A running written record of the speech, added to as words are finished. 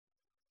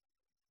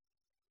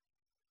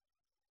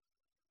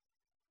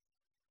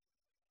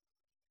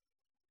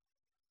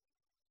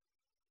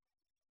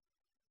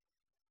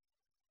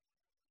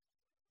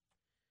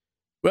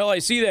Well, I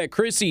see that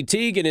Chrissy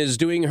Teigen is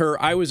doing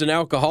her I was an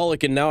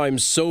alcoholic and now I'm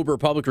sober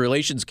public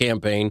relations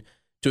campaign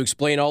to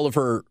explain all of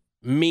her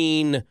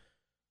mean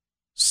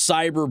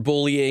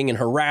cyberbullying and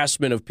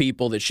harassment of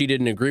people that she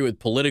didn't agree with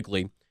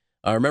politically.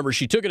 Remember,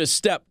 she took it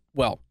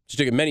she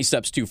took it many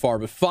steps too far,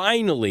 but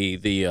finally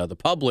the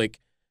public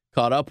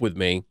caught up with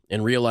me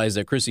and realized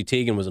that Chrissy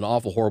Teigen was an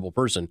awful, horrible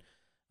person.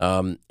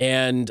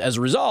 And as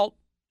a result,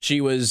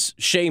 she was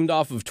shamed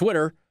off of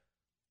Twitter.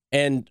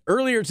 And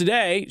earlier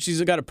today,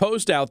 she's got a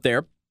post out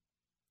there,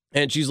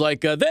 and she's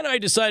like, then I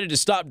decided to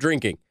stop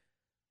drinking.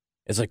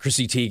 It's like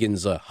Chrissy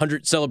Teigen's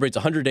celebrates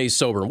 100 days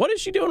sober. And what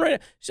is she doing right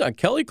now? She's on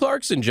Kelly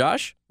Clarkson,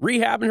 Josh,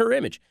 rehabbing her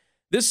image.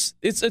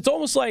 It's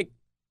almost like,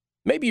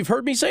 maybe you've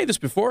heard me say this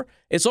before,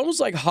 it's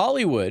almost like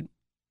Hollywood.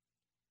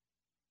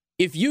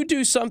 If you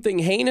do something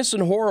heinous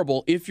and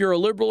horrible, if you're a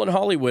liberal in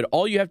Hollywood,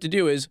 all you have to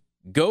do is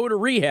go to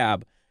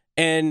rehab,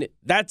 and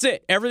that's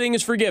it. Everything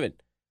is forgiven.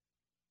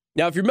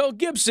 Now, if you're Mel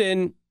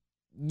Gibson,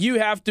 you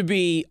have to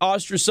be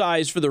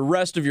ostracized for the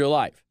rest of your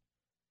life.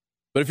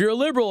 But if you're a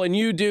liberal and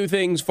you do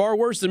things far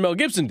worse than Mel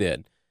Gibson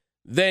did,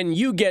 then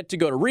you get to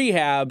go to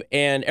rehab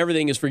and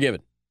everything is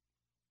forgiven.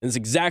 And it's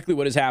exactly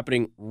what is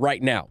happening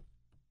right now.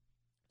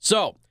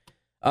 So,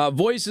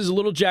 voice is a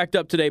little jacked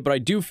up today, but I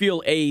do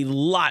feel a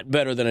lot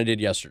better than I did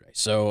yesterday.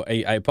 So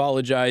I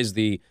apologize.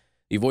 The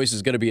voice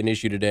is going to be an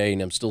issue today,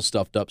 and I'm still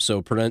stuffed up.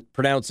 So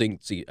pronouncing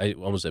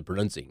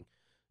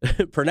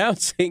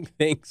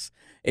things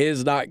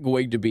is not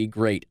going to be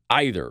great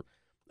either.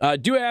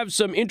 Do have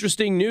some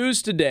interesting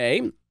news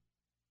today.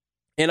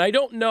 And I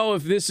don't know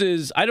if this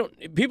is,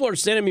 people are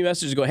sending me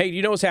messages go, hey, do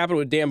you know what's happening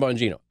with Dan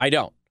Bongino? I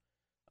don't.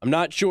 I'm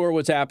not sure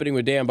what's happening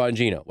with Dan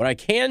Bongino. What I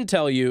can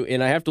tell you,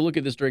 and I have to look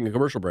at this during a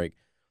commercial break,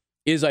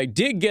 is I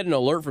did get an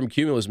alert from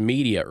Cumulus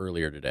Media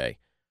earlier today.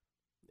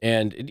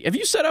 And have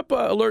you set up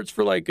alerts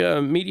for like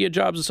media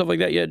jobs and stuff like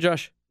that yet,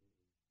 Josh?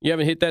 You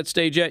haven't hit that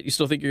stage yet? You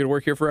still think you're going to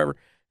work here forever?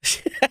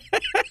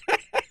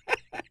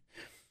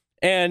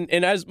 And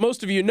as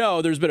most of you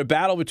know, there's been a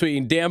battle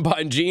between Dan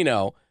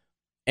Bongino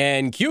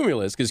and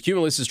Cumulus, because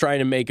Cumulus is trying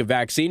to make a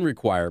vaccine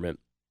requirement.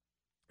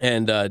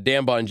 And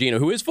Dan Bongino,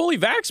 who is fully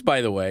vaxxed,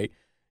 by the way,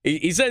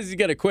 he says he's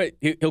going to quit.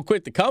 He'll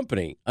quit the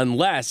company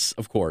unless,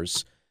 of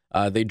course,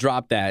 they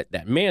drop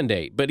that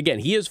mandate. But again,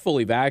 he is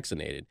fully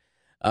vaccinated.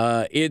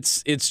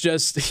 It's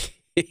just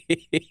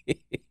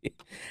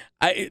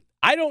I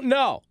don't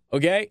know.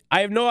 Okay,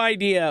 I have no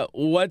idea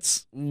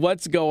what's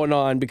going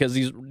on because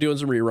he's doing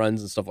some reruns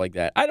and stuff like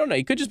that. I don't know.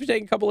 He could just be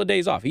taking a couple of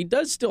days off. He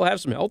does still have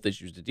some health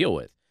issues to deal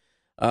with.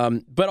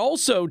 But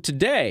also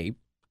today,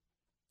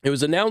 it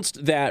was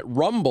announced that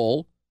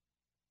Rumble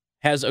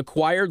has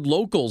acquired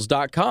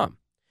Locals.com.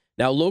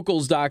 Now,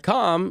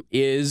 Locals.com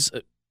is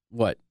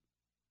what?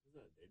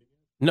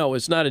 No,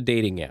 it's not a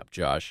dating app,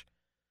 Josh.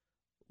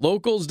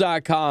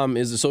 Locals.com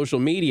is a social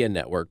media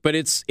network, but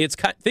it's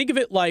think of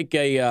it like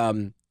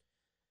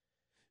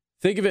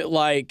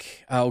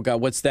oh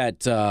God, what's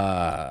that?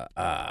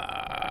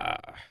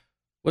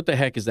 What the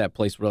heck is that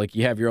place where like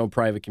you have your own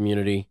private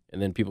community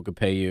and then people could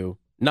pay you?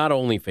 Not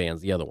OnlyFans,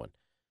 the other one.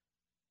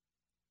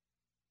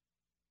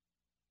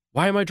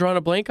 Why am I drawing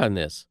a blank on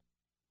this?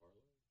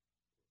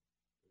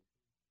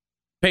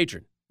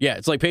 Patreon. Yeah,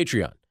 it's like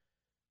Patreon.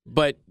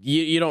 But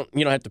you don't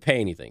have to pay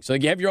anything. So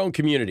you have your own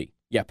community.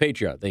 Yeah,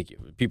 Patreon. Thank you.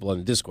 People on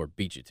the Discord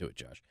beat you to it,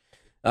 Josh.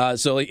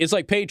 So it's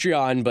like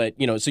Patreon, but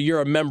so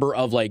you're a member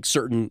of like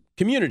certain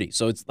communities.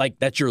 So it's like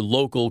that's your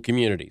local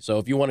community. So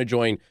if you want to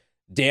join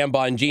Dan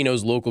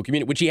Bongino's local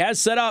community, which he has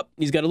set up,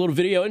 he's got a little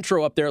video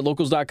intro up there at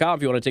locals.com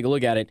if you want to take a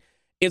look at it.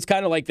 It's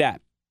kind of like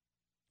that.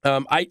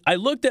 I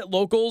looked at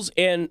Locals,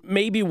 and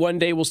maybe one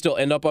day we'll still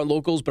end up on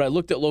Locals, but I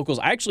looked at Locals.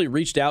 I actually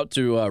reached out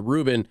to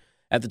Ruben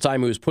at the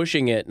time who was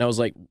pushing it, and I was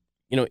like,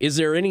 is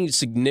there any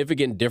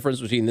significant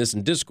difference between this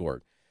and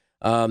Discord?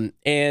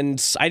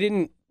 And I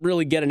didn't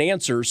really get an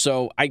answer,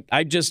 so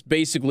I just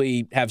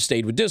basically have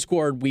stayed with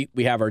Discord.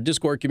 We have our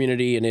Discord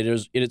community, and it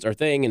is our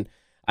thing, and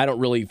I don't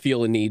really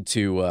feel a need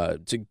to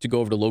go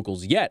over to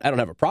Locals yet. I don't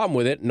have a problem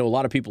with it. I know a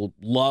lot of people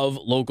love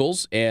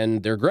Locals,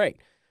 and they're great.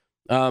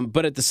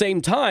 But at the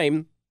same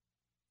time,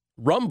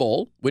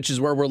 Rumble, which is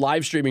where we're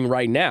live streaming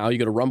right now, you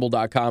go to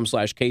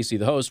rumble.com/Casey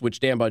the host, which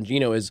Dan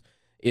Bongino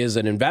is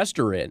an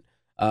investor in.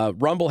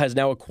 Rumble has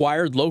now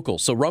acquired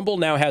Locals. So Rumble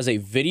now has a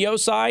video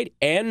side,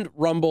 and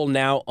Rumble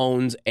now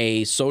owns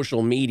a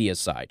social media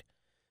side.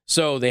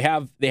 So they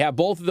have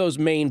both of those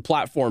main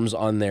platforms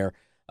on there.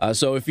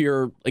 So if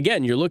you're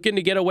looking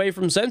to get away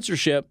from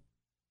censorship,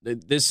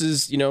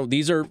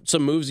 these are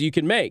some moves you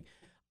can make.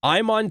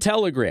 I'm on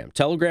Telegram.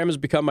 Telegram has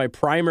become my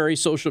primary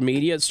social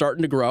media. It's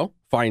starting to grow,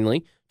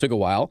 finally. Took a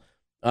while.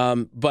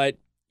 But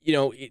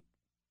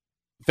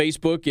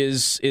Facebook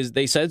is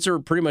they censor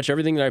pretty much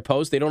everything that I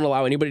post. They don't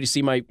allow anybody to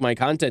see my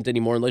content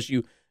anymore unless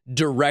you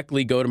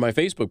directly go to my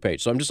Facebook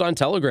page. So I'm just on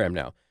Telegram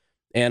now.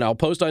 And I'll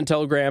post on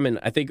Telegram, and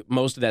I think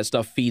most of that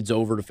stuff feeds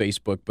over to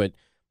Facebook. But,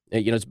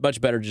 it's much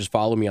better to just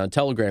follow me on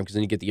Telegram because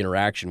then you get the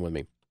interaction with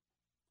me.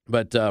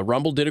 But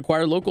Rumble did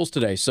acquire Locals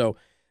today. So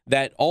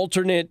that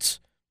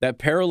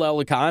parallel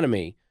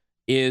economy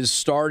is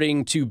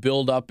starting to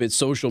build up its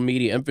social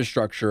media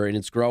infrastructure, and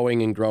it's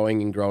growing and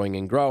growing and growing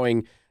and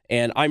growing.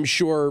 And I'm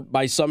sure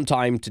by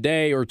sometime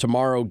today or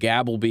tomorrow,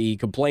 Gab will be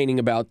complaining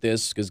about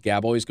this because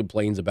Gab always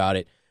complains about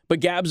it. But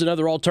Gab's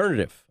another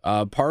alternative.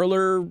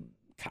 Parler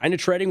kind of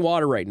treading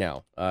water right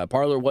now.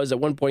 Parler was at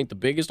one point the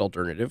biggest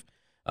alternative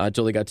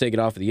until they got taken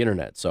off of the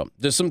internet. So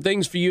there's some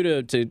things for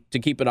you to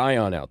keep an eye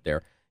on out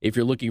there if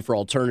you're looking for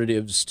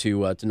alternatives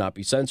to not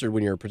be censored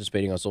when you're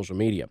participating on social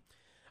media.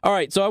 All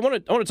right, so I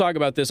want to talk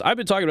about this. I've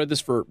been talking about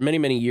this for many,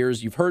 many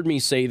years. You've heard me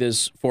say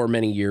this for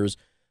many years.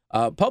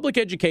 Public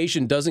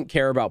education doesn't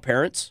care about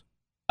parents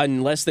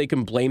unless they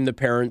can blame the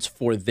parents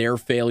for their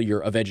failure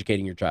of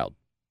educating your child.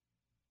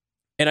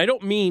 And I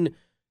don't mean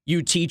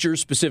you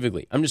teachers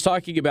specifically. I'm just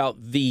talking about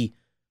the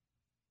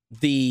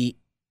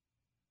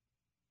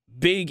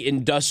big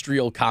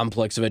industrial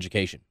complex of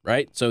education,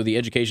 right? So the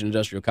education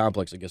industrial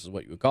complex, I guess is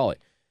what you would call it.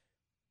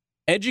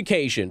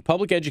 Education,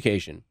 public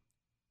education,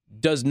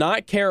 does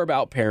not care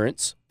about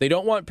parents. They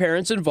don't want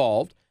parents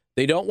involved.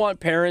 They don't want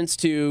parents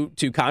to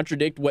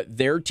contradict what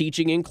they're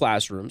teaching in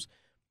classrooms.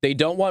 They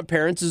don't want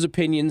parents'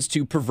 opinions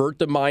to pervert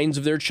the minds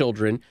of their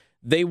children.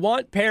 They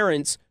want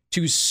parents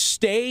to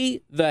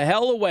stay the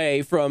hell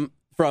away from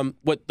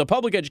what the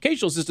public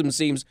educational system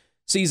sees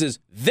as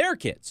their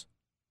kids.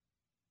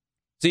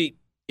 See,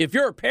 if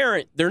you're a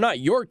parent, they're not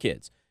your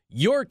kids.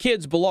 Your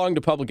kids belong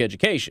to public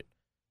education.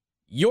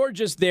 You're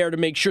just there to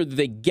make sure that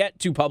they get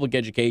to public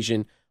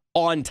education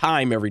on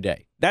time every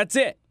day. That's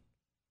it.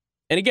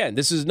 And again,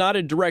 this is not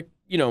a direct,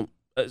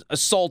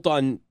 assault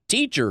on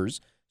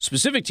teachers,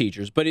 specific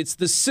teachers, but it's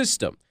the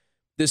system.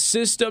 The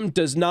system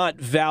does not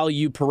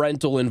value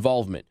parental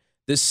involvement.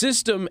 The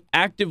system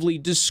actively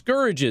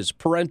discourages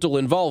parental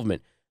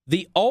involvement.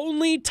 The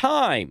only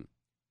time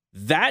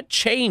that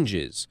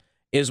changes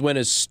is when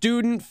a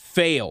student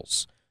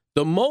fails.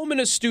 The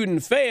moment a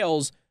student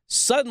fails,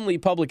 suddenly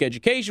public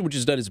education, which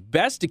has done its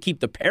best to keep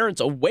the parents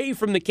away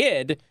from the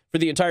kid for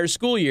the entire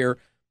school year,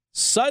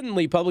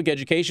 suddenly public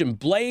education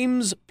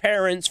blames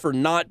parents for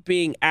not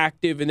being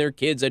active in their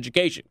kids'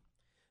 education.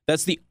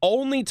 That's the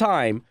only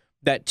time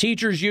that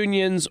teachers'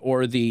 unions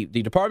or the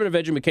Department of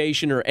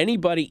Education or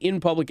anybody in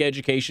public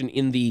education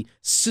in the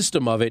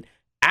system of it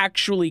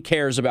actually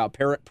cares about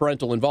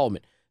parental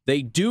involvement.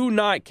 They do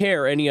not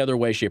care any other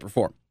way, shape, or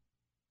form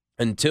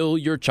until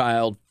your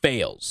child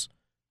fails,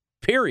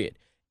 period.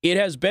 It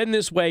has been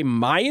this way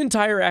my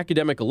entire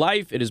academic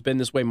life. It has been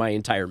this way my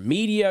entire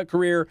media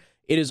career.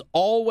 It has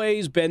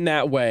always been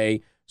that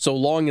way so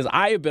long as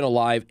I have been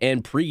alive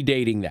and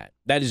predating that.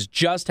 That is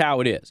just how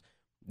it is.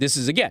 This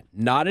is, again,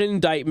 not an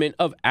indictment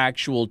of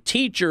actual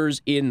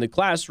teachers in the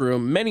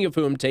classroom, many of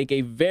whom take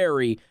a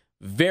very,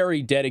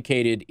 very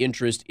dedicated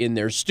interest in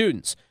their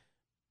students.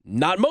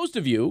 Not most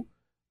of you,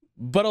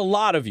 but a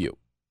lot of you.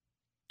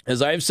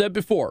 As I have said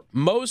before,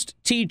 most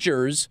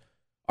teachers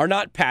are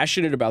not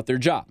passionate about their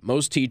job.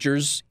 Most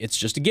teachers, it's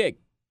just a gig.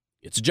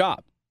 It's a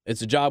job.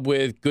 It's a job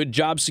with good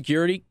job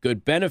security,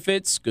 good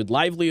benefits, good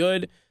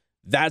livelihood.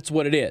 That's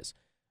what it is.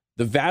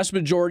 The vast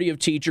majority of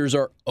teachers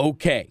are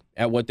okay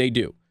at what they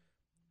do.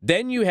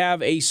 Then you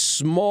have a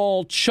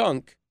small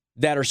chunk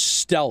that are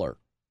stellar.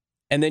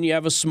 And then you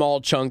have a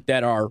small chunk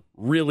that are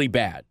really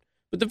bad.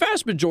 But the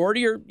vast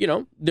majority are,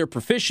 they're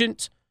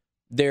proficient,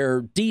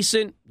 they're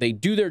decent, they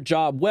do their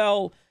job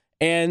well,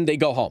 and they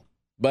go home.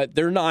 But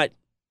they're not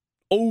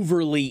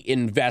overly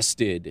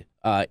invested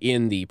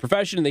in the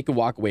profession, and they can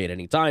walk away at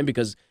any time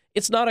because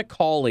it's not a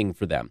calling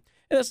for them.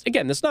 And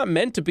that's not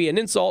meant to be an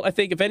insult. I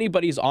think if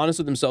anybody's honest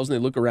with themselves and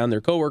they look around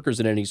their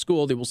coworkers in any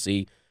school, they will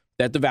see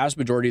that the vast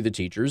majority of the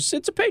teachers,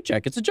 it's a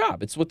paycheck, it's a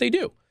job, it's what they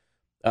do.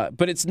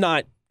 But it's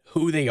not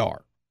who they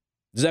are.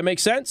 Does that make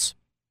sense?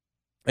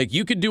 Like,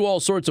 you could do all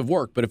sorts of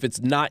work, but if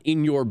it's not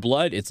in your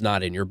blood, it's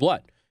not in your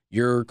blood.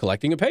 You're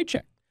collecting a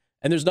paycheck.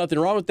 And there's nothing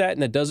wrong with that,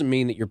 and that doesn't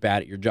mean that you're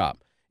bad at your job.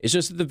 It's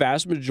just that the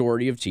vast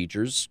majority of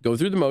teachers go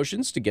through the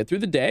motions to get through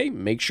the day,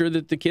 make sure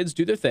that the kids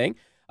do their thing.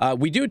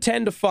 We do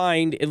tend to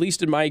find, at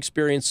least in my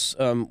experience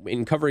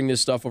in covering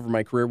this stuff over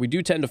my career, we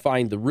do tend to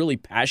find the really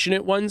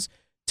passionate ones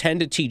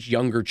tend to teach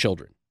younger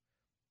children.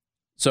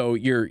 So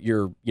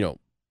you're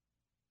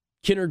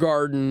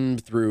kindergarten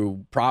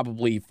through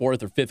probably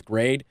 4th or 5th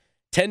grade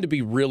tend to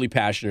be really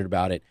passionate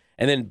about it.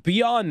 And then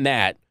beyond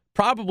that,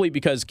 probably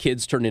because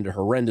kids turn into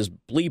horrendous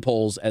bleep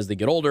holes as they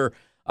get older,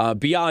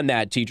 beyond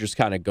that, teachers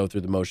kind of go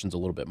through the motions a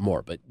little bit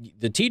more. But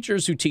the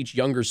teachers who teach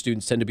younger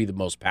students tend to be the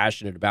most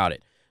passionate about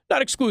it.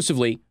 Not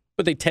exclusively,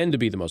 but they tend to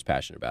be the most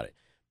passionate about it.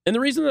 And the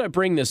reason that I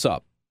bring this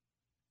up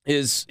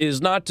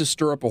is not to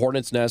stir up a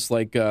hornet's nest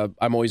like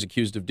I'm always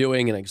accused of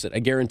doing. And like I said, I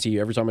guarantee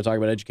you, every time I talk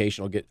about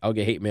education, I'll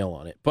get hate mail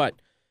on it.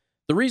 But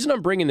the reason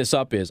I'm bringing this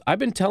up is I've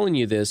been telling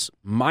you this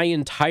my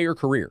entire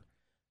career.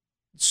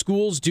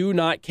 Schools do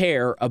not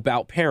care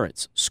about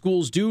parents.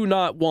 Schools do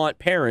not want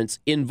parents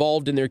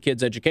involved in their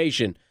kids'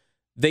 education.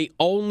 They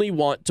only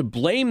want to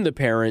blame the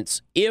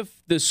parents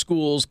if the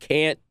schools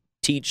can't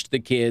teach the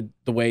kid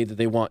the way that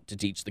they want to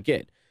teach the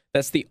kid.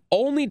 That's the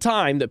only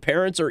time that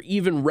parents are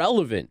even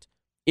relevant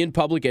in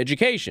public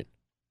education.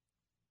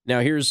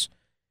 Now, here's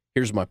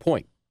my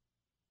point.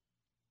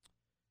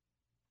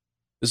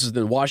 This is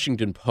the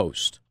Washington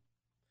Post.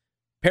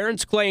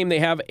 Parents claim they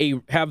have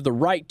the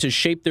right to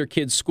shape their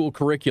kids' school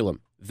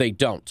curriculum. They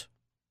don't.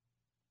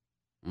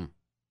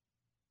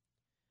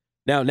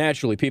 Now,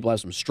 naturally, people have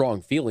some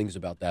strong feelings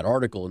about that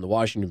article in the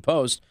Washington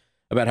Post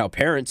about how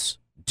parents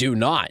do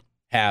not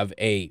have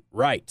a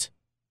right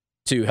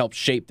to help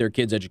shape their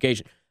kids'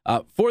 education.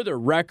 For the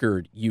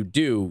record, you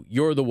do.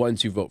 You're the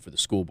ones who vote for the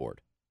school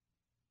board.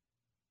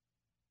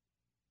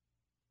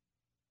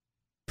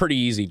 Pretty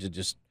easy to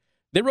just...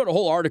 They wrote a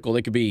whole article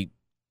that could be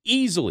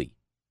easily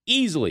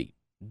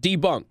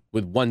debunked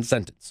with one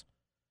sentence.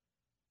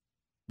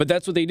 But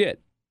that's what they did.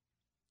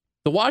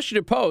 The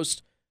Washington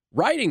Post,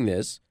 writing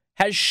this,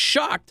 has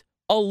shocked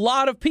a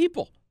lot of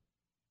people.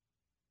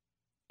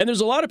 And there's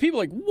a lot of people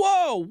like,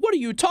 whoa, what are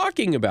you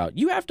talking about?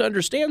 You have to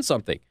understand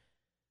something.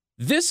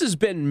 This has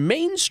been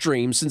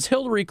mainstream since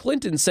Hillary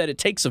Clinton said it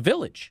takes a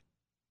village.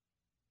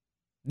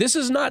 This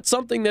is not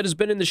something that has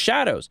been in the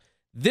shadows.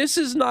 This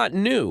is not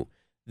new.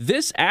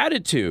 This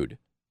attitude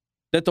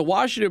that the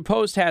Washington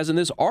Post has in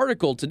this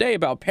article today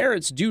about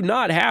parents do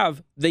not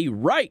have the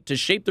right to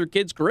shape their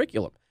kids'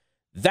 curriculum,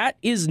 that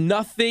is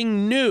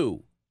nothing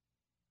new.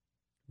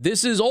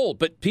 This is old,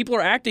 but people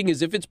are acting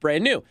as if it's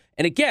brand new.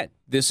 And again,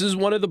 this is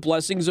one of the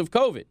blessings of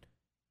COVID.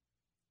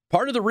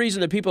 Part of the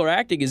reason that people are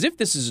acting as if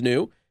this is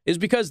new is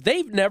because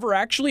they've never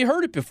actually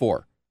heard it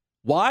before.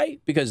 Why?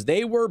 Because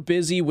they were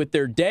busy with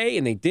their day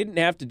and they didn't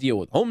have to deal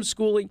with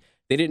homeschooling.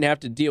 They didn't have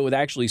to deal with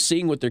actually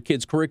seeing what their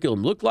kids'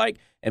 curriculum looked like.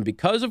 And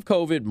because of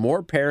COVID,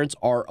 more parents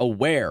are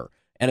aware.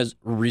 And as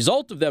a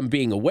result of them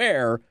being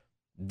aware,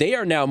 they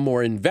are now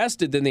more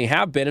invested than they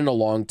have been in a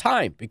long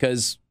time.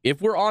 Because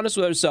if we're honest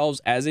with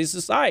ourselves as a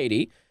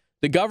society,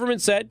 the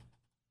government said,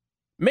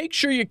 make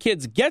sure your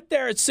kids get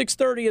there at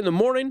 6:30 in the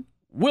morning.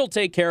 We'll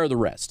take care of the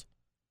rest.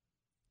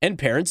 And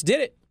parents did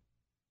it.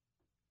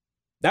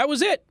 That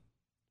was it.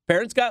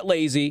 Parents got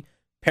lazy.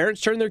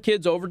 Parents turned their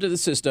kids over to the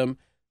system.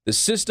 The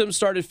system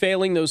started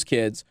failing those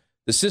kids.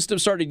 The system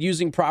started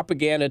using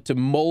propaganda to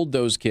mold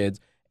those kids.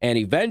 And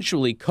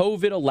eventually,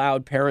 COVID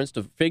allowed parents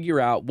to figure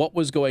out what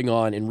was going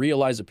on and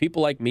realize that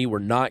people like me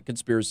were not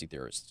conspiracy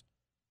theorists.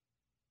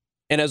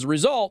 And as a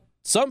result,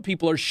 some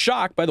people are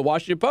shocked by the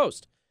Washington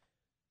Post.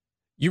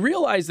 You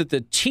realize that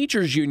the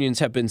teachers' unions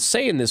have been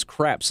saying this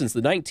crap since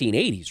the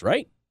 1980s,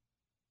 right?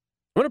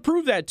 I'm going to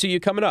prove that to you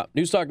coming up.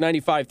 News Talk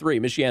 95.3,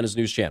 Michiana's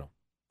news channel.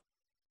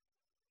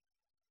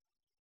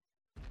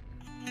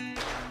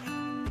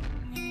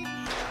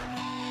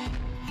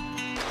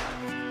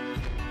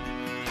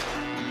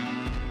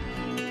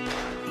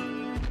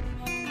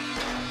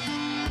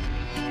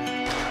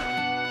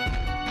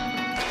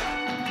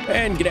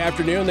 And good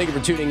afternoon. Thank you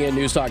for tuning in.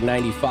 News Talk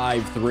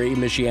 95.3,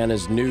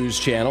 Michiana's news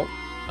channel.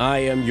 I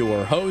am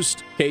your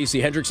host, Casey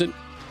Hendrickson.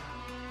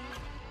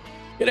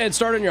 Get a head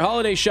start on your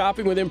holiday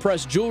shopping with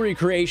Impress Jewelry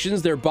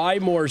Creations. Their Buy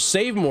More,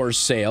 Save More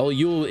sale.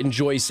 You'll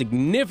enjoy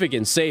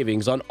significant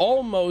savings on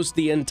almost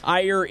the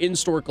entire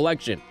in-store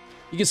collection.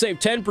 You can save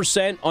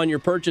 10% on your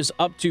purchase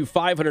up to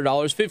 $500,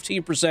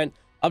 15%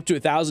 up to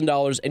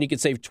 $1,000, and you can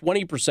save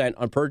 20%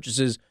 on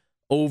purchases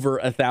over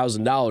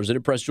 $1,000. At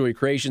Impress Jewelry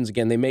Creations,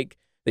 again,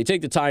 they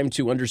take the time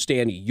to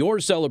understand your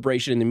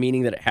celebration and the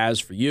meaning that it has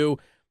for you.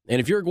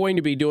 And if you're going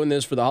to be doing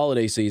this for the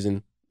holiday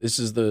season, this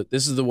is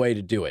the way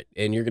to do it.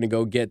 And you're going to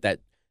go get that.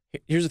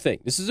 Here's the thing.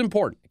 This is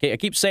important. Okay, I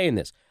keep saying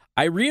this.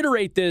 I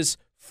reiterate this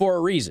for a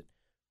reason.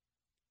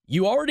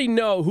 You already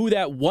know who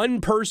that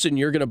one person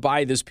you're going to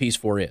buy this piece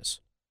for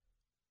is.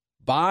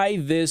 Buy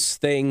this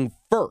thing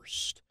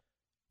first.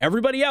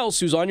 Everybody else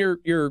who's on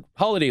your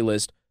holiday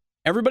list,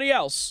 everybody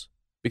else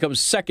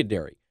becomes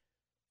secondary.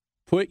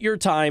 Put your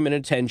time and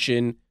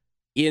attention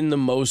in the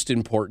most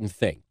important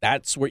thing.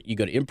 That's where you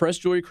go to Impress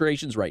Jewelry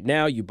Creations right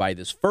now. You buy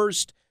this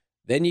first,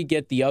 then you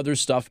get the other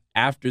stuff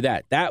after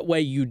that. That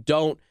way you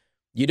don't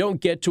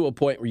get to a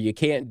point where you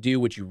can't do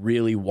what you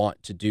really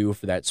want to do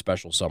for that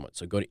special someone.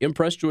 So go to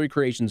Impress Jewelry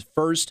Creations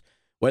first,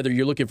 whether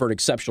you're looking for an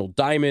exceptional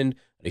diamond,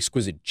 an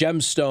exquisite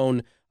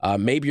gemstone,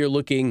 maybe you're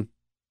looking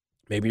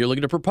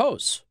to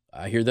propose.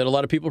 I hear that a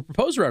lot of people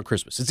propose around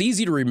Christmas. It's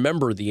easy to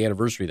remember the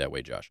anniversary that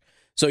way, Josh.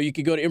 So you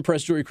could go to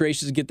Impress Jewelry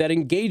Creations and get that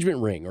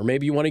engagement ring, or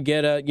maybe you want to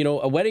get a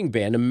wedding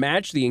band to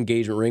match the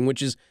engagement ring,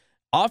 which is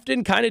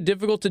often kind of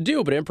difficult to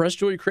do, but Impress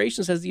Jewelry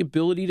Creations has the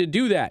ability to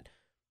do that.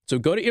 So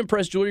go to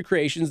Impress Jewelry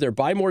Creations. Their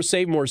Buy More,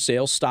 Save More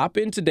sale. Stop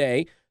in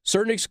today.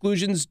 Certain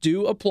exclusions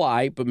do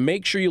apply, but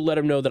make sure you let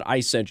them know that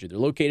I sent you. They're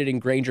located in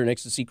Granger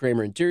next to C.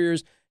 Kramer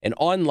Interiors and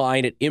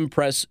online at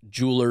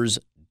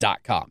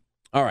impressjewelers.com.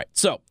 All right,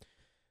 so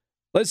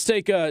let's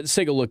take a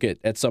look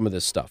at some of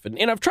this stuff.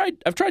 And I've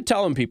tried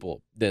telling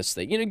people this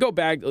thing. Go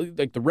back,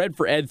 like the Red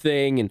for Ed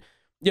thing. And,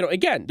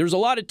 again, there's a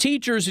lot of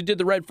teachers who did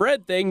the Red for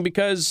Ed thing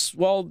because,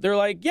 well, they're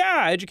like,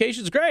 yeah,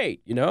 education's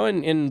great,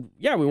 and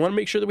yeah, we want to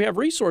make sure that we have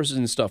resources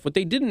and stuff. What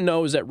they didn't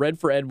know is that Red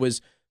for Ed was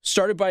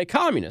started by a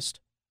communist.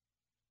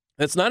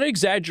 That's not an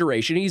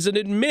exaggeration. He's an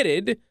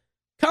admitted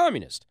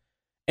communist.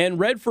 And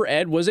Red for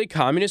Ed was a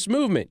communist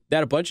movement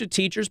that a bunch of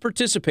teachers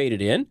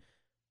participated in.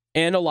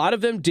 And a lot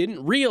of them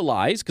didn't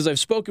realize, because I've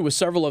spoken with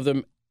several of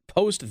them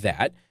post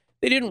that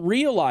They didn't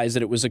realize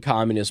that it was a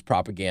communist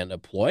propaganda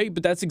ploy,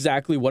 but that's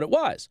exactly what it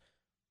was.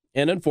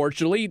 And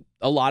unfortunately,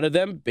 a lot of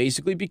them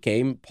basically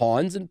became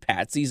pawns and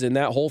patsies in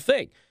that whole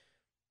thing.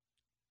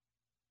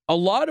 A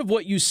lot of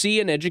what you see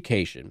in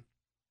education,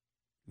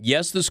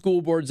 yes, the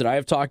school boards that I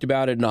have talked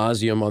about ad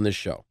nauseum on this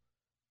show.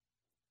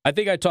 I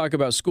think I talk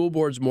about school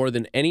boards more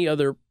than any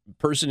other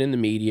person in the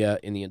media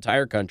in the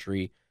entire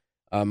country,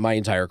 my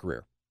entire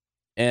career.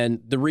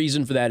 And the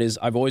reason for that is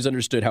I've always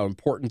understood how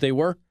important they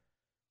were,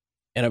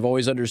 and I've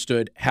always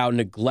understood how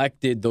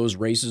neglected those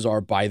races are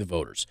by the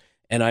voters.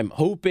 And I'm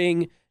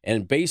hoping,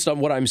 and based on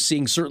what I'm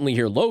seeing certainly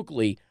here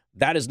locally,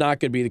 that is not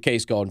going to be the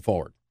case going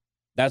forward.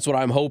 That's what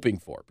I'm hoping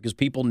for, because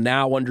people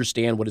now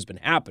understand what has been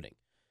happening.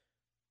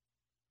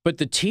 But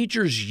the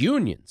teachers'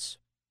 unions,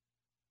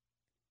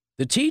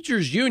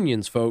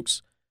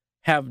 folks,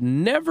 have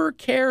never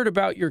cared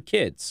about your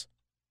kids.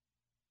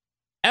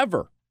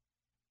 Ever.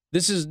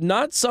 This is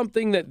not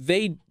something that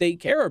they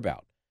care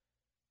about.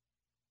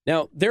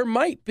 Now, there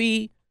might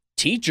be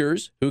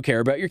teachers who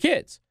care about your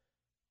kids.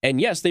 And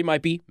yes, they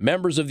might be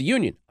members of the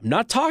union. I'm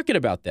not talking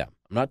about them.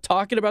 I'm not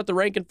talking about the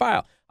rank and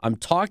file. I'm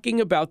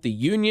talking about the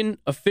union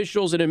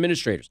officials and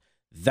administrators.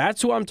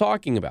 That's who I'm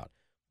talking about.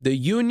 The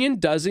union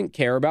doesn't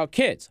care about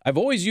kids. I've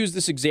always used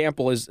this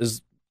example as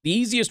the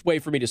easiest way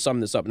for me to sum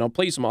this up. And I'll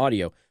play some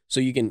audio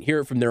so you can hear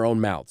it from their own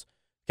mouths.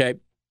 Okay?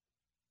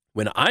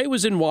 When I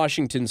was in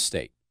Washington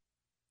State,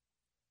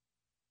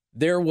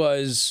 there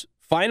was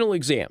final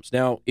exams.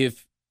 Now,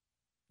 if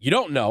you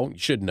don't know, you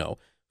should know,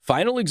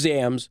 final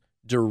exams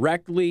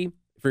directly,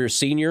 for your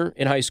senior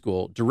in high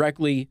school,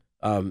 directly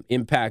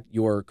impact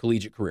your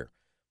collegiate career.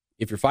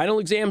 If your final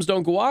exams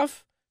don't go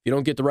off, you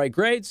don't get the right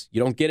grades,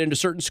 you don't get into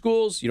certain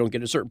schools, you don't get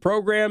into certain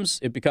programs,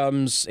 it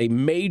becomes a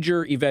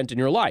major event in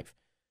your life.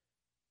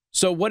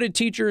 So what did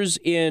teachers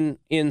in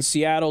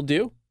Seattle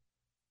do?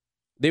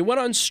 They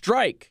went on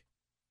strike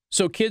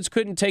so kids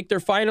couldn't take their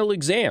final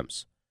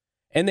exams.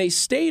 And they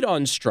stayed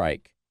on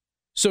strike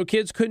so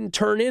kids couldn't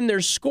turn in their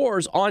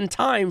scores on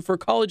time for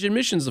college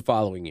admissions the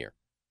following year.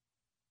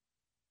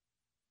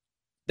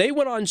 They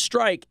went on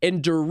strike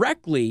and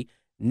directly,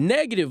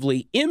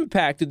 negatively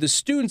impacted the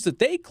students that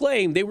they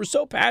claimed they were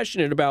so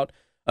passionate about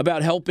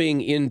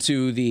helping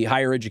into the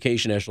higher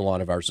education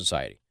echelon of our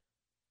society.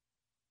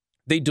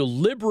 They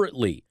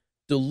deliberately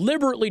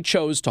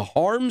chose to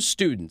harm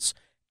students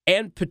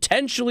and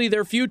potentially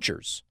their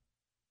futures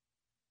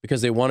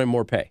because they wanted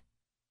more pay.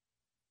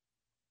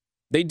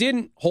 They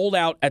didn't hold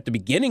out at the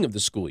beginning of the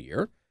school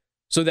year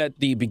so that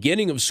the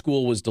beginning of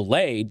school was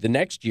delayed the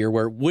next year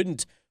where it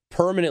wouldn't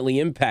permanently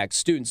impact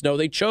students. No,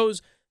 they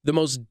chose the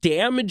most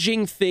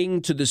damaging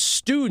thing to the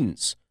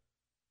students,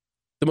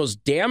 the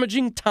most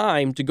damaging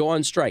time to go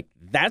on strike.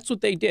 That's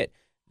what they did.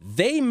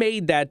 They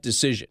made that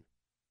decision.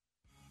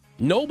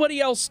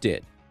 Nobody else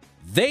did.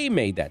 They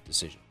made that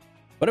decision.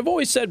 But I've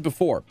always said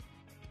before,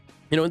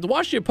 the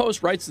Washington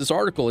Post writes this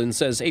article and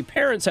says, hey,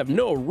 parents have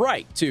no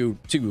right to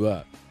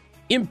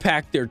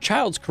impact their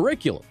child's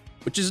curriculum,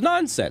 which is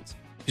nonsense,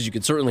 because you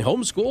can certainly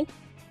homeschool.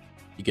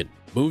 You can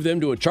move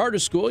them to a charter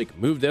school. You can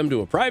move them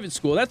to a private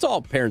school. That's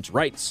all parents'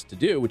 rights to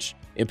do, which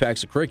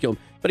impacts the curriculum.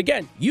 But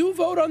again, you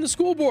vote on the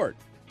school board.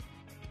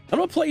 I'm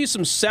going to play you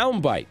some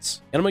sound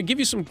bites, and I'm going to give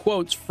you some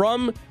quotes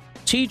from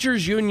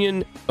teachers'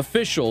 union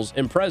officials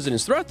and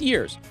presidents throughout the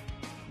years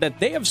that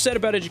they have said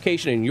about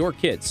education and your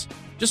kids,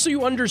 just so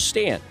you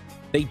understand.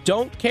 They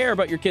don't care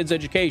about your kids'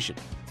 education.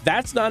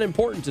 That's not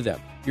important to them.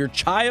 Your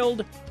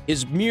child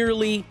is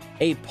merely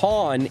a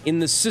pawn in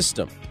the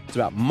system. It's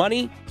about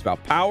money, it's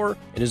about power,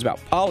 and it's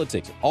about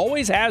politics. It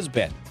always has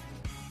been.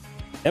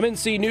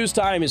 MNC News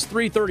Time is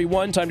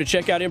 3:31. Time to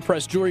check out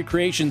Impress Jewelry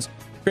Creations,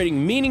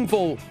 creating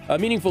meaningful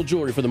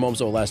jewelry for the moments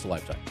that will last a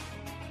lifetime.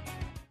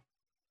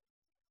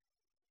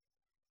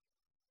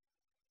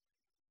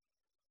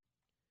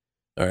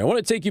 All right, I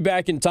want to take you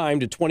back in time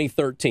to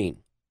 2013.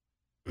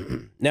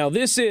 Now,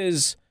 this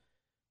is,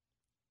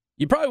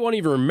 you probably won't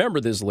even remember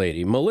this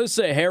lady,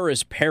 Melissa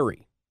Harris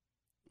Perry.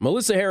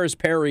 Melissa Harris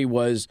Perry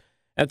was,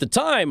 at the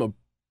time, a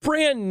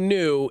brand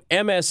new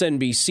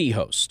MSNBC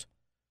host.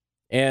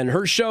 And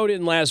her show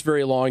didn't last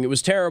very long. It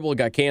was terrible. It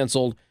got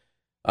canceled.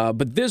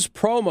 But this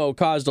promo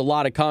caused a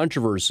lot of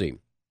controversy.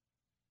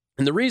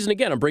 And the reason,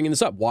 again, I'm bringing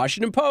this up,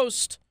 Washington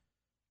Post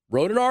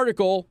wrote an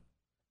article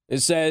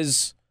that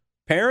says,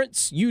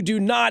 parents, you do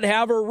not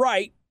have a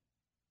right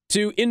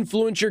to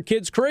influence your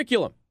kids'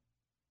 curriculum.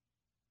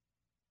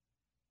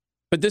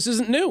 But this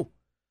isn't new.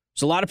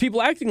 There's a lot of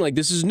people acting like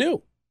this is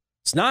new.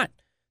 It's not.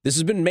 This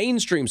has been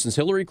mainstream since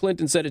Hillary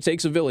Clinton said it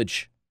takes a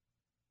village.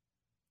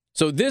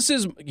 So this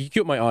is, you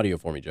cue up my audio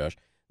for me, Josh.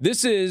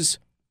 This is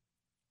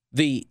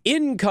the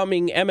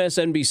incoming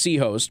MSNBC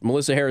host,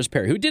 Melissa Harris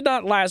Perry, who did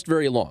not last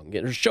very long.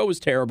 Her show was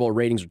terrible. Her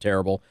ratings were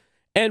terrible.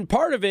 And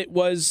part of it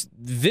was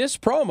this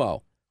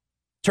promo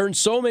turned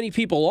so many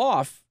people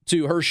off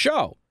to her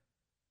show.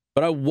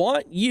 But I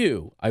want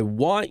you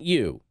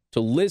to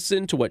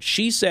listen to what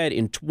she said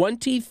in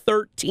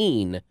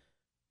 2013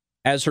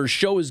 as her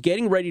show is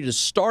getting ready to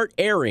start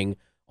airing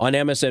on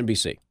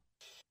MSNBC.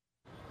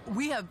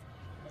 We have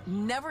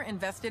never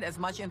invested as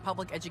much in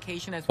public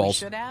education as False.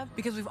 we should have,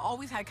 because we've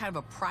always had kind of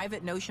a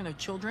private notion of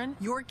children.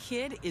 Your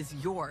kid is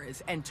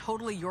yours and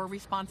totally your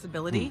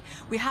responsibility.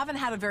 We haven't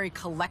had a very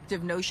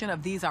collective notion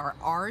of these are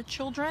our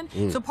children.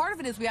 So part of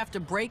it is we have to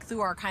break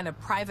through our kind of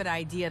private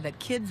idea that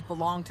kids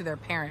belong to their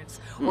parents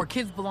or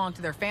kids belong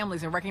to their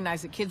families, and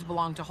recognize that kids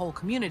belong to whole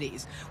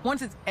communities.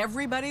 Once it's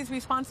everybody's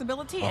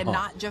responsibility and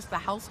not just the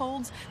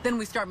households, then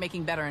we start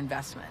making better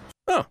investments.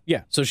 Oh,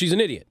 yeah. So she's an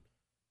idiot.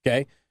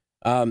 Okay.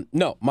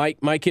 No,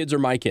 my kids are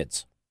my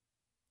kids.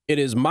 It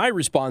is my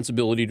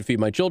responsibility to feed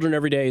my children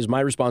every day. It's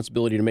my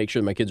responsibility to make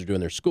sure that my kids are doing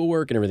their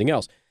schoolwork and everything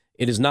else.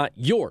 It is not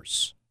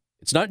yours.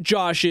 It's not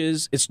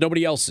Josh's. It's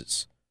nobody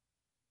else's.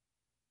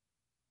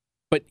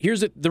 But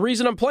here's the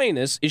reason I'm playing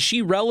this. Is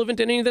she relevant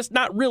to any of this?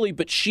 Not really,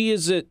 but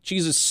she's a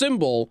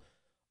symbol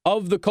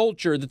of the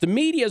culture that the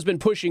media has been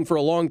pushing for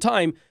a long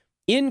time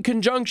in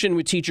conjunction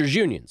with teachers'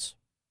 unions.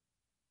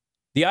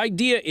 The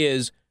idea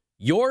is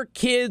your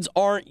kids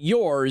aren't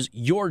yours.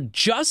 You're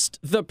just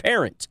the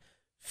parent.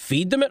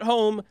 Feed them at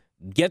home.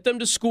 Get them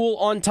to school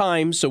on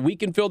time so we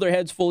can fill their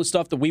heads full of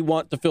stuff that we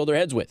want to fill their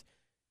heads with.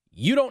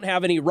 You don't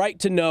have any right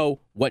to know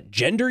what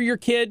gender your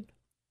kid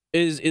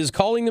is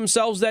calling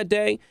themselves that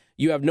day.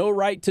 You have no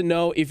right to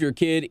know if your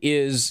kid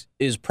is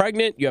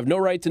pregnant. You have no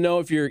right to know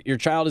if your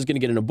child is going to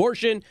get an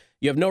abortion.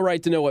 You have no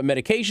right to know what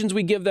medications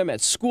we give them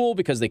at school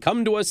because they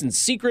come to us in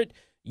secret.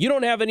 You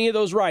don't have any of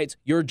those rights.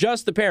 You're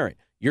just the parent.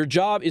 Your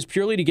job is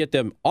purely to get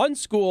them on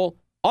school,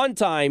 on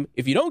time.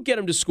 If you don't get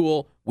them to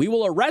school, we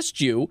will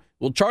arrest you.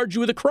 We'll charge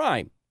you with a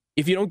crime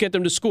if you don't get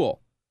them to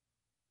school.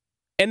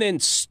 And then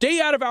stay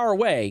out of our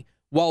way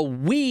while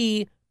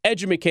we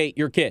educate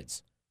your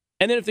kids.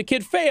 And then if the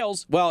kid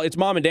fails, well, it's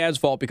mom and dad's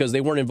fault because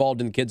they weren't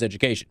involved in the kid's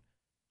education.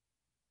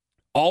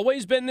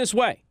 Always been this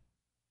way.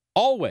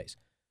 Always.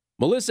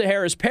 Melissa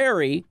Harris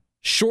Perry,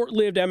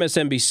 short-lived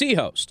MSNBC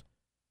host,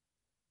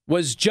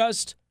 was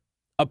just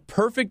a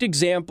perfect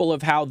example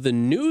of how the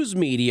news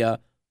media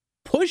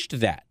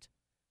pushed that.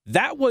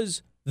 That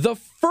was the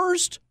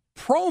first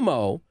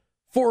promo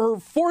for her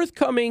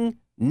forthcoming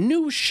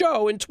new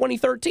show in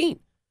 2013.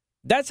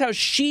 That's how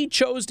she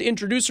chose to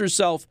introduce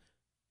herself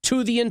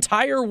to the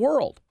entire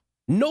world.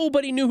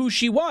 Nobody knew who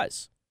she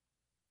was.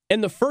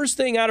 And the first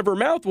thing out of her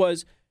mouth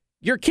was,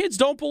 your kids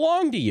don't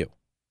belong to you.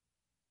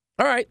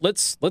 All right,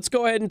 let's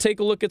go ahead and take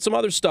a look at some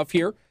other stuff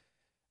here.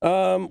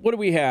 What do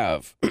we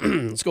have?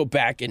 Let's go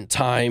back in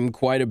time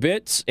quite a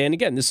bit. And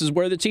again, this is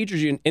where the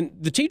teachers union, and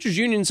the teachers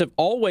unions have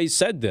always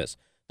said this.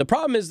 The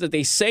problem is that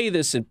they say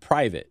this in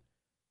private,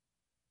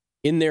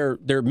 in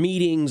their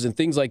meetings and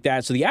things like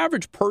that. So the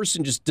average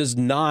person just does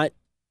not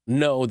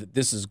know that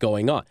this is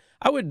going on.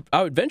 I would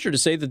venture to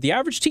say that the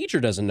average teacher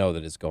doesn't know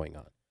that it's going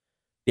on.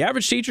 The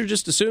average teacher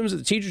just assumes that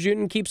the teachers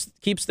union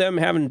keeps them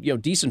having,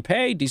 decent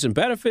pay, decent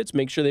benefits,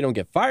 make sure they don't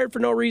get fired for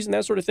no reason,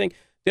 that sort of thing.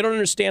 They don't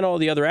understand all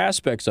the other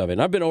aspects of it.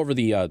 And I've been over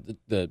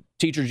the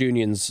teachers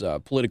unions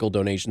political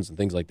donations and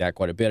things like that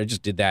quite a bit. I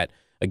just did that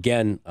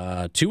again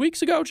 2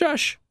 weeks ago,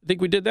 Josh. I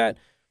think we did that.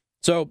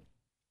 So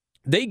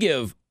they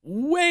give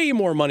way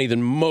more money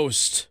than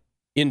most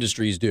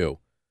industries do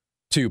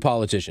to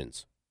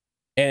politicians.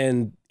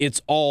 And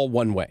it's all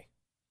one way.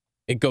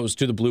 It goes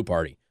to the blue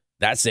party.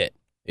 That's it.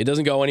 It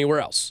doesn't go anywhere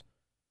else.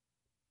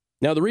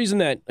 Now, the reason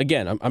that,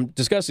 again, I'm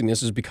discussing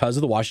this is because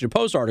of the Washington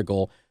Post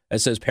article that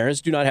says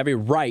parents do not have a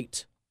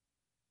right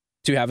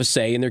to have a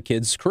say in their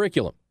kids'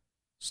 curriculum.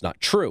 It's not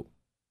true.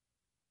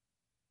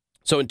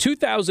 So in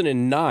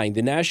 2009,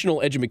 the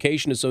National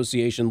Education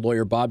Association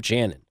lawyer Bob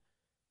Channon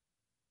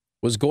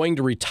was going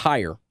to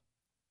retire,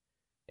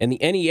 and the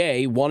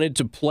NEA wanted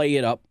to play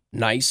it up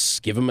nice,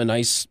 give him a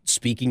nice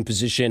speaking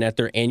position at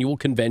their annual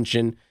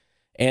convention.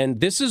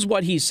 And this is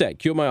what he said.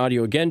 Cue my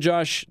audio again,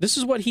 Josh. This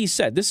is what he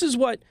said. This is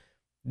what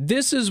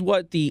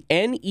the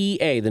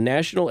NEA, the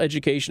National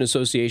Education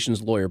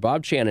Association's lawyer,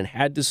 Bob Channon,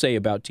 had to say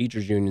about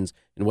teachers' unions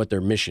and what their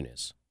mission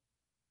is.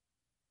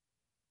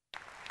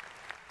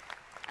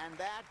 And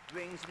that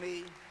brings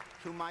me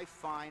to my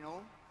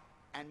final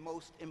and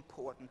most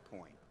important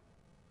point,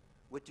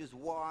 which is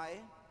why,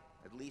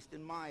 at least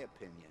in my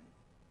opinion,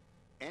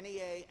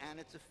 NEA and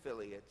its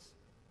affiliates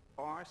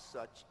are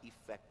such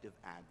effective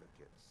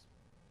advocates.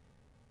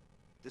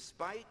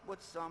 Despite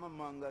what some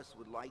among us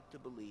would like to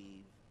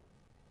believe,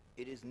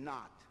 it is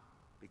not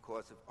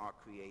because of our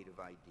creative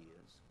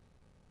ideas.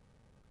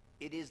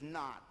 It is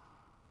not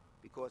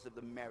because of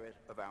the merit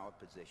of our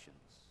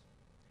positions.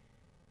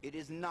 It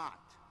is not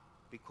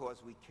because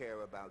we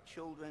care about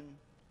children,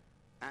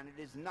 and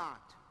it is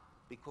not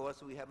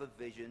because we have a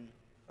vision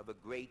of a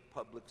great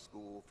public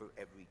school for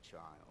every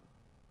child.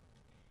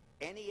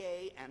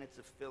 NEA and its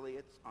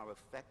affiliates are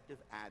effective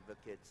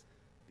advocates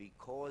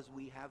because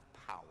we have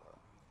power.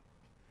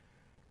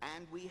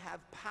 And we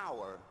have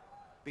power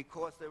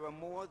because there are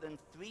more than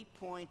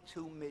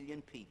 3.2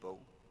 million people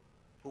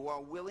who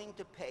are willing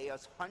to pay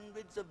us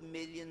hundreds of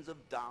millions of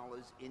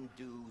dollars in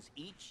dues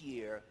each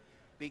year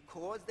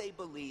because they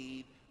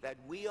believe that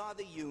we are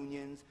the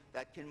unions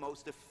that can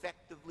most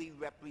effectively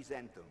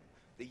represent them.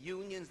 the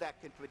unions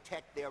that can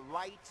protect their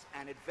rights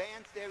and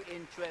advance their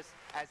interests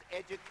as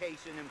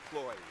education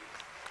employees.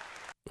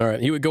 All right.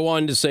 He would go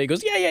on to say,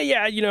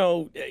 yeah,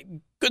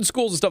 good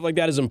schools and stuff like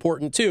that is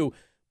important too,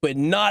 but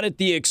not at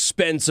the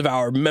expense of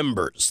our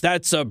members.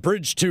 That's a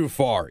bridge too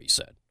far, he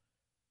said.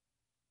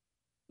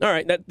 All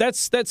right.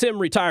 That's him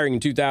retiring in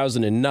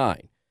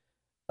 2009.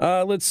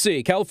 Let's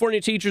see.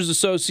 California Teachers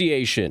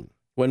Association.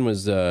 When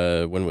was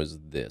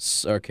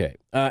this? Okay.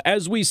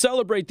 As we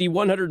celebrate the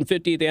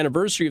 150th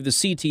anniversary of the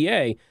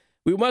CTA,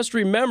 we must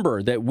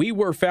remember that we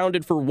were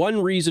founded for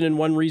one reason and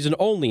one reason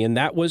only, and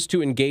that was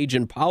to engage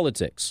in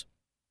politics.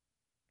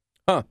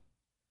 Huh.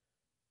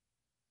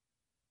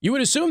 You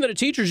would assume that a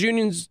teachers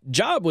union's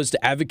job was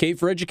to advocate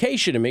for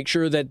education and make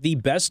sure that the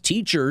best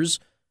teachers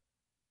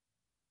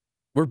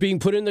were being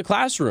put in the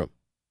classroom.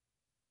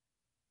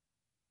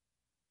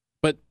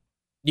 But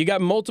you got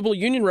multiple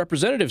union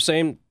representatives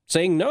saying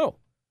no.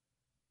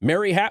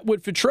 Mary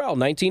Hatwood Futrell,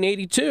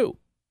 1982,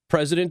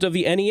 president of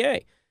the NEA.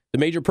 The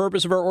major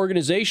purpose of our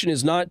organization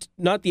is not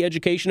the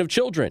education of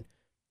children.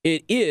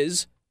 It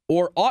is,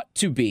 or ought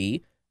to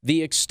be,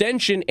 the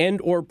extension and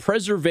or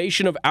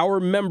preservation of our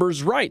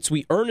members' rights.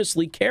 We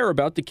earnestly care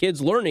about the kids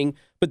learning,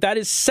 but that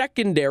is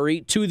secondary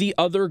to the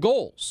other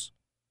goals.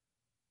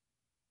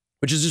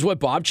 Which is just what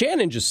Bob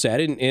Channon just said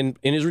in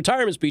his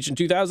retirement speech in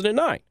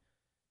 2009.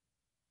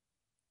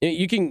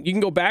 You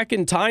can go back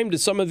in time to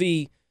some of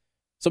the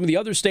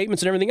other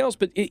statements and everything else,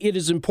 but it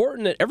is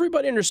important that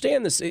everybody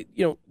understand this.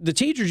 The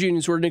teachers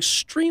unions were an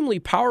extremely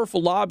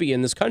powerful lobby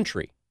in this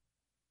country.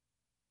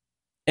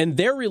 And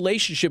their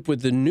relationship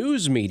with the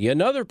news media,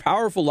 another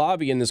powerful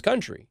lobby in this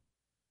country.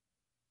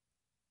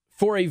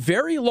 For a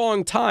very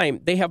long time,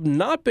 they have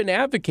not been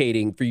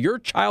advocating for your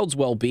child's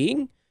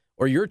well-being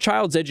or your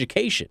child's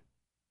education.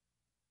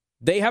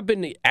 They have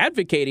been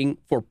advocating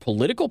for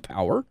political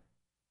power,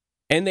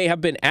 and they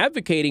have been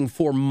advocating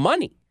for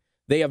money.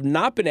 They have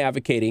not been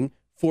advocating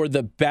for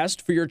the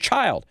best for your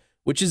child,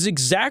 which is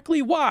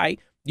exactly why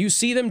you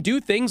see them do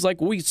things like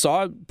we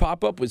saw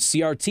pop up with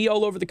CRT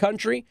all over the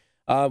country,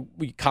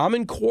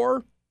 Common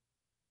Core,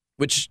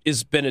 which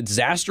has been a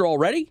disaster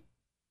already.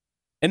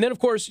 And then, of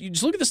course, you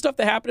just look at the stuff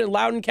that happened in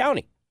Loudoun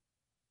County.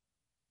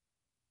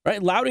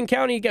 Right? Loudoun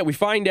County, again, we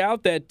find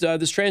out that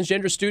this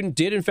transgender student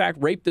did, in fact,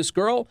 rape this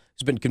girl.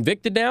 He's been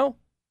convicted now.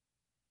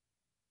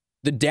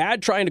 The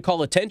dad trying to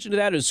call attention to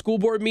that at a school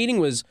board meeting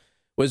was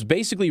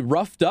basically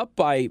roughed up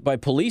by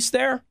police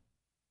there.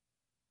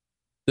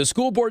 The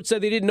school board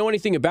said they didn't know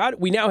anything about it.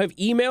 We now have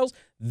emails.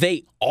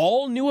 They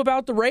all knew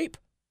about the rape,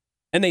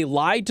 and they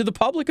lied to the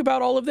public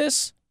about all of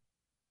this.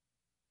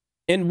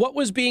 And what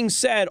was being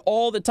said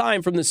all the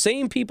time from the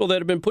same people that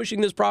have been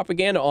pushing this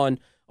propaganda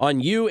on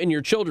you and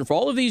your children for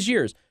all of these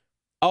years.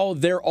 Oh,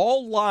 they're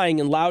all lying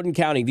in Loudoun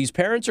County. These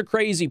parents are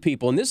crazy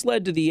people. And this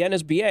led to the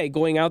NSBA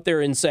going out there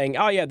and saying,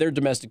 oh, yeah, they're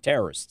domestic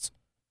terrorists.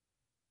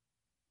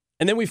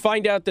 And then we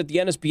find out that the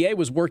NSBA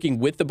was working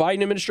with the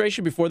Biden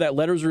administration before that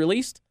letter was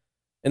released,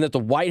 and that the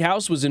White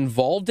House was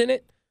involved in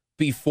it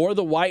before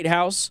the White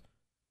House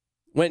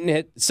went and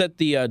had set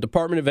the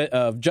Department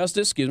of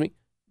Justice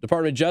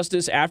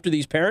after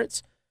these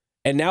parents.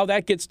 And now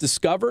that gets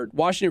discovered.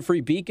 Washington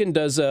Free Beacon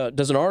does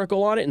an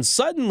article on it, and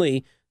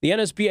suddenly the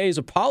NSBA is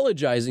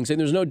apologizing, saying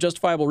there's no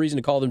justifiable reason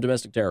to call them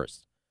domestic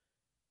terrorists.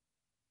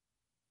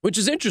 Which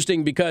is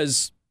interesting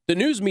because the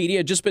news media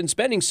had just been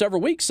spending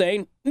several weeks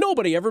saying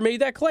nobody ever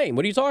made that claim.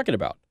 What are you talking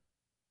about?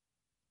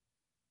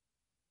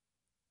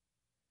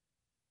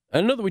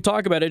 I know that we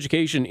talk about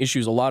education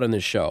issues a lot on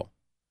this show.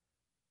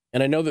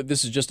 And I know that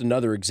this is just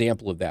another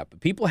example of that.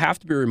 But people have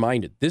to be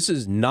reminded, this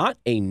is not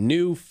a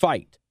new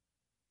fight.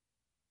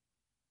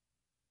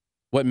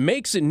 What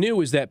makes it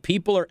new is that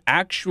people are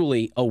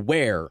actually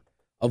aware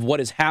of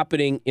what is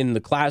happening in the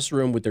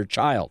classroom with their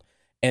child.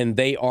 And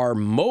they are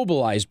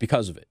mobilized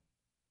because of it.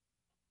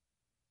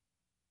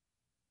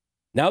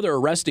 Now they're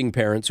arresting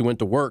parents who went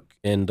to work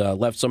and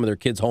left some of their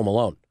kids home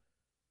alone.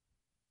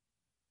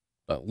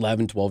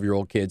 11,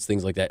 12-year-old kids,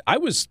 things like that. I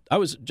was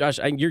Josh,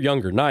 you're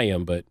younger than I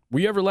am, but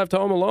were you ever left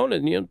home alone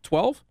at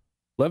 12,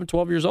 11,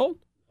 12 years old?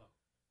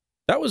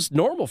 That was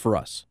normal for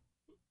us.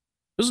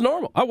 It was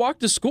normal. I walked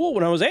to school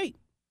when I was 8,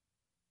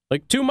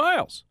 like 2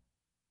 miles.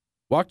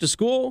 Walked to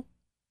school,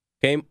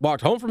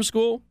 walked home from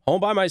school,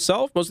 home by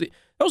myself. That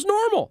was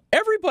normal.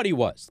 Everybody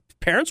was.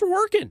 Parents were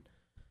working.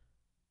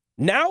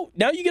 Now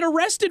you get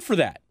arrested for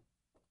that.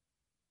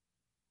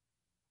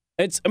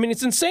 It's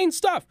insane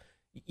stuff.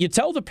 You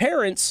tell the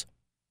parents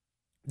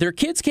their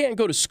kids can't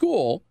go to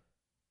school,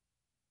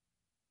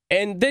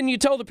 and then you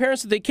tell the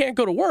parents that they can't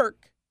go to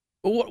work.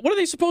 What are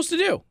they supposed to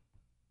do?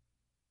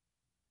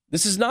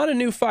 This is not a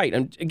new fight.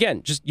 And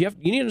again, you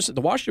need to understand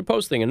the Washington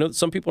Post thing. I know that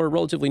some people are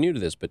relatively new to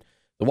this, but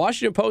the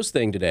Washington Post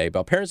thing today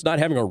about parents not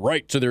having a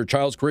right to their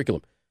child's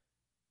curriculum,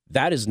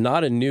 that is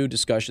not a new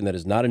discussion. That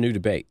is not a new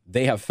debate.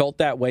 They have felt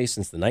that way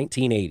since the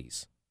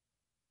 1980s.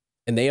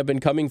 And they have been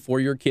coming for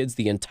your kids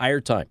the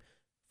entire time.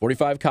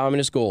 45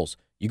 Communist Goals.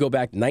 You go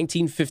back to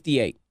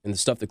 1958 and the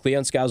stuff that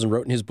Cleon Skousen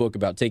wrote in his book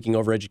about taking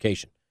over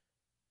education.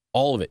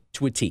 All of it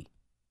to a T.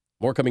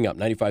 More coming up,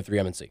 95.3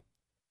 MNC.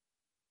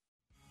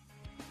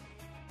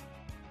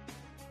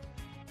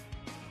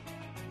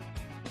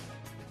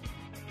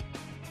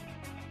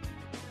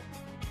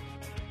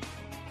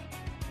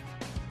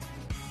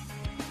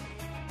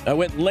 I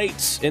went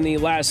late in the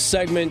last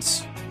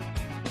segment.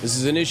 This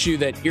is an issue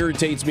that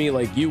irritates me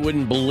like you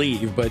wouldn't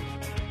believe, but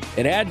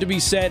it had to be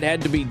said,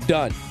 had to be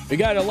done. We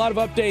got a lot of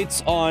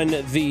updates on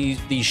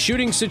the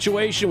shooting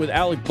situation with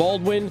Alec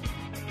Baldwin.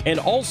 And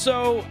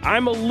also,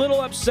 I'm a little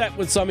upset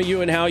with some of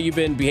you and how you've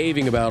been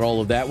behaving about all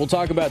of that. We'll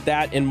talk about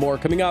that and more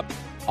coming up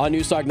on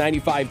Newstalk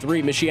 95.3,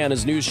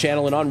 Michiana's news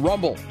channel, and on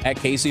Rumble at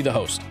Casey the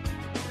Host.